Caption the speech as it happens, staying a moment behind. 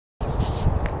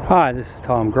Hi, this is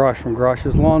Tom Grosh from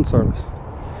Grosh's Lawn Service.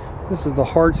 This is the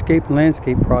Hardscape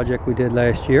landscape project we did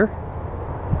last year.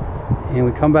 And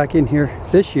we come back in here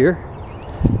this year,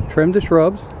 trim the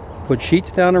shrubs, put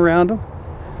sheets down around them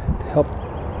to help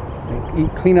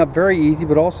clean up very easy,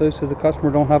 but also so the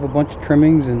customer don't have a bunch of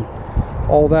trimmings and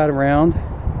all that around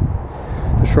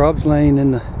the shrubs laying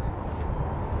in the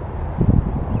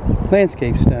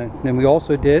landscape stone. And then we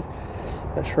also did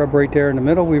that shrub right there in the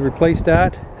middle. We replaced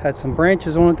that, had some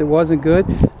branches on it that wasn't good.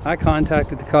 I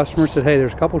contacted the customer, said, hey,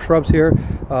 there's a couple shrubs here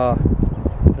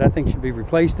that I think should be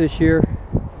replaced this year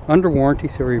under warranty.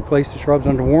 So we replaced the shrubs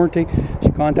under warranty. She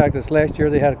contacted us last year.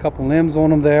 They had a couple limbs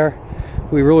on them there.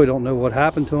 We really don't know what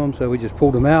happened to them, so we just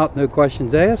pulled them out, no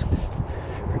questions asked,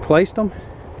 replaced them.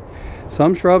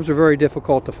 Some shrubs are very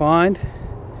difficult to find,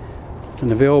 and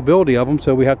availability of them,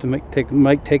 so we have to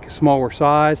take a smaller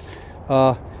size.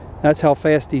 That's how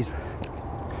fast these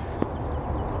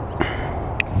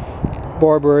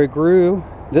barberry grew.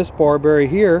 This barberry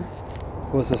here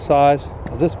was the size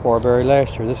of this barberry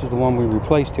last year. This is the one we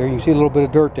replaced here. You can see a little bit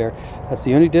of dirt there. That's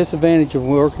the only disadvantage of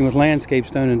working with landscape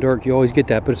stone and dirt. You always get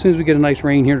that, but as soon as we get a nice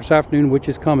rain here this afternoon, which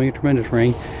is coming, a tremendous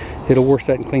rain, it'll wash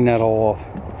that and clean that all off.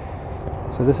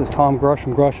 So this is Tom Grosh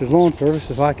from Grosh's Lawn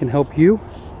Service. If I can help you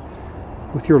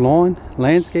with your lawn,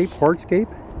 landscape, hardscape,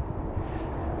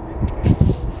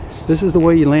 this is the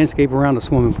way you landscape around a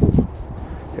swimming pool.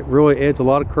 It really adds a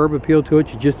lot of curb appeal to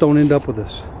it. You just don't end up with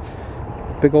this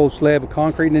big old slab of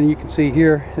concrete. And then you can see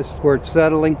here, this is where it's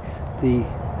settling, the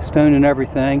stone and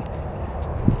everything.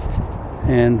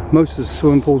 And most of the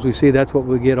swimming pools we see, that's what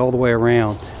we get all the way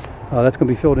around. That's going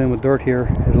to be filled in with dirt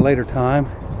here at a later time.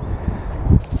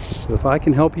 So if I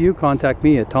can help you, contact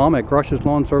me at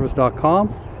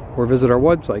tom@grosheslawnservice.com or visit our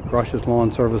website,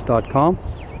 grosheslawnservice.com.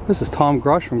 This is Tom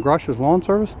Grosh from Grosh's Lawn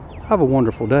Service. Have a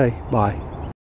wonderful day. Bye.